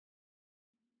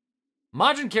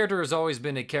Majin character has always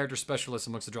been a character specialist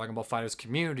amongst the Dragon Ball FighterZ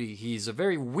community. He's a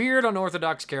very weird,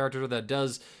 unorthodox character that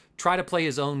does try to play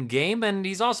his own game, and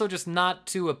he's also just not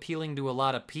too appealing to a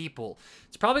lot of people.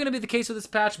 It's probably going to be the case with this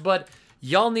patch, but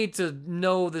y'all need to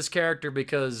know this character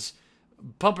because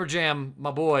Pumper Jam,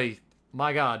 my boy,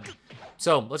 my god.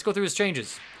 So, let's go through his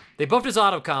changes. They buffed his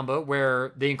auto combo,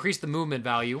 where they increased the movement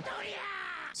value.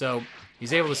 So,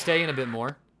 he's able to stay in a bit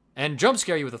more, and jump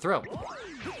scare you with a throw.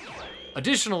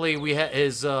 Additionally,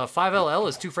 his 5LL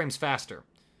is 2 frames faster.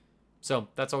 So,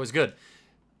 that's always good.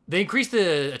 They increased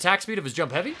the attack speed of his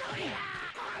jump heavy.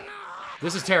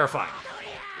 This is terrifying.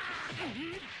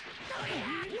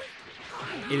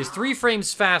 It is 3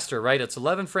 frames faster, right? It's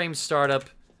 11 frames startup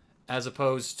as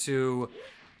opposed to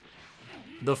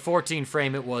the 14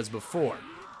 frame it was before.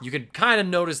 You can kind of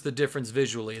notice the difference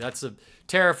visually. That's a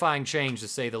terrifying change, to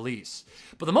say the least.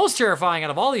 But the most terrifying out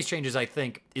of all these changes, I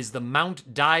think, is the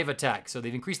mount dive attack. So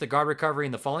they've increased the guard recovery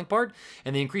in the falling part,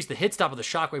 and they increased the hit stop of the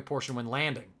shockwave portion when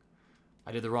landing.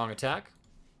 I did the wrong attack.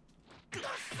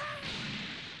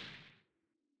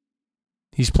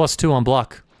 He's +2 on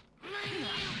block.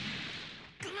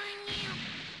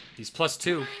 He's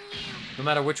 +2, no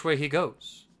matter which way he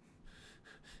goes.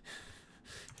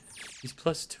 He's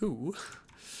 +2.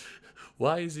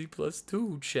 Why is he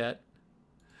 +2, chat?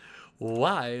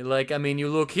 Why? Like, I mean, you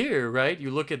look here, right?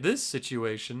 You look at this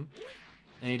situation,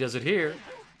 and he does it here.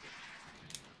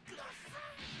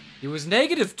 He was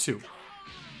 -2.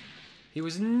 He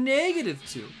was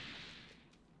 -2.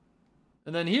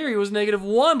 And then here he was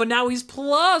 -1, but now he's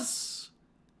plus.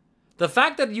 The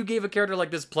fact that you gave a character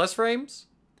like this plus frames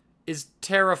is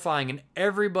terrifying, and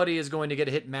everybody is going to get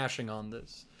hit mashing on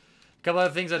this. A couple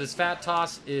other things that his fat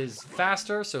toss is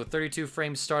faster, so 32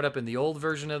 frames startup in the old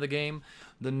version of the game.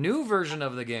 The new version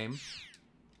of the game,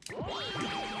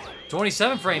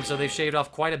 27 frames, so they've shaved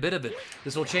off quite a bit of it.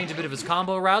 This will change a bit of his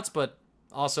combo routes, but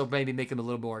also maybe make them a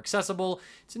little more accessible.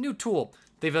 It's a new tool.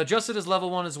 They've adjusted his level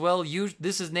 1 as well.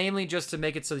 This is namely just to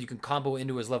make it so that you can combo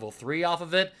into his level 3 off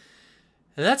of it.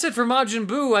 And that's it for Majin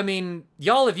Buu. I mean,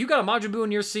 y'all, if you got a Majin Buu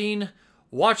in your scene,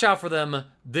 watch out for them.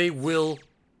 They will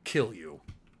kill you.